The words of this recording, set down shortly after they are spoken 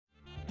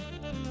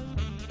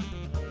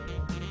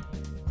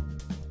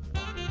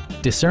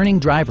Discerning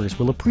drivers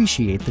will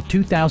appreciate the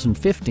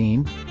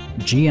 2015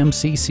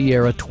 GMC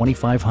Sierra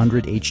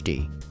 2500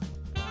 HD.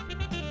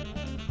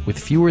 With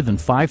fewer than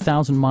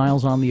 5,000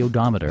 miles on the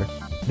odometer,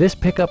 this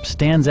pickup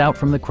stands out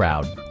from the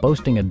crowd,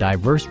 boasting a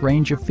diverse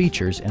range of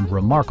features and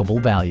remarkable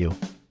value.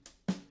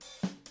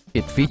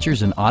 It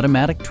features an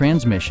automatic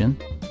transmission,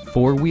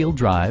 four-wheel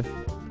drive,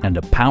 and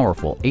a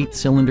powerful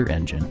 8-cylinder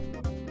engine.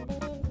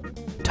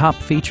 Top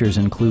features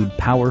include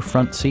power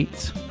front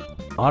seats,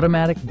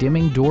 automatic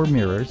dimming door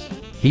mirrors,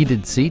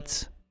 heated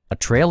seats, a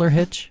trailer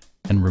hitch,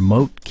 and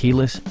remote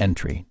keyless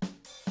entry.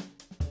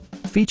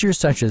 Features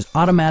such as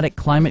automatic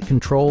climate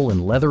control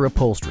and leather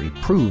upholstery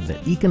prove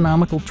that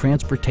economical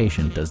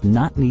transportation does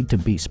not need to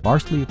be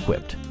sparsely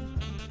equipped.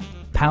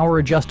 Power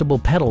adjustable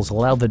pedals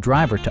allow the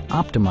driver to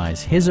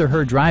optimize his or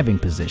her driving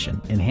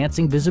position,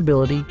 enhancing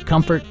visibility,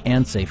 comfort,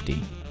 and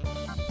safety.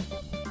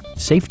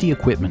 Safety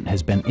equipment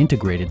has been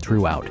integrated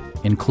throughout,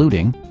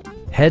 including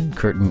head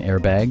curtain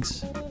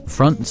airbags,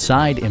 front and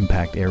side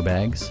impact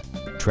airbags,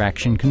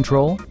 traction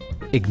control,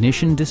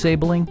 ignition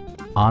disabling,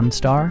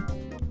 OnStar,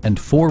 and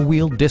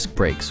four-wheel disc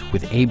brakes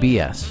with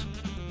ABS.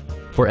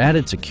 For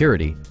added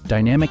security,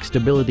 dynamic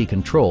stability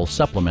control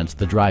supplements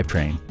the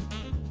drivetrain.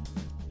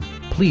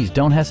 Please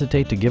don't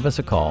hesitate to give us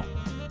a call.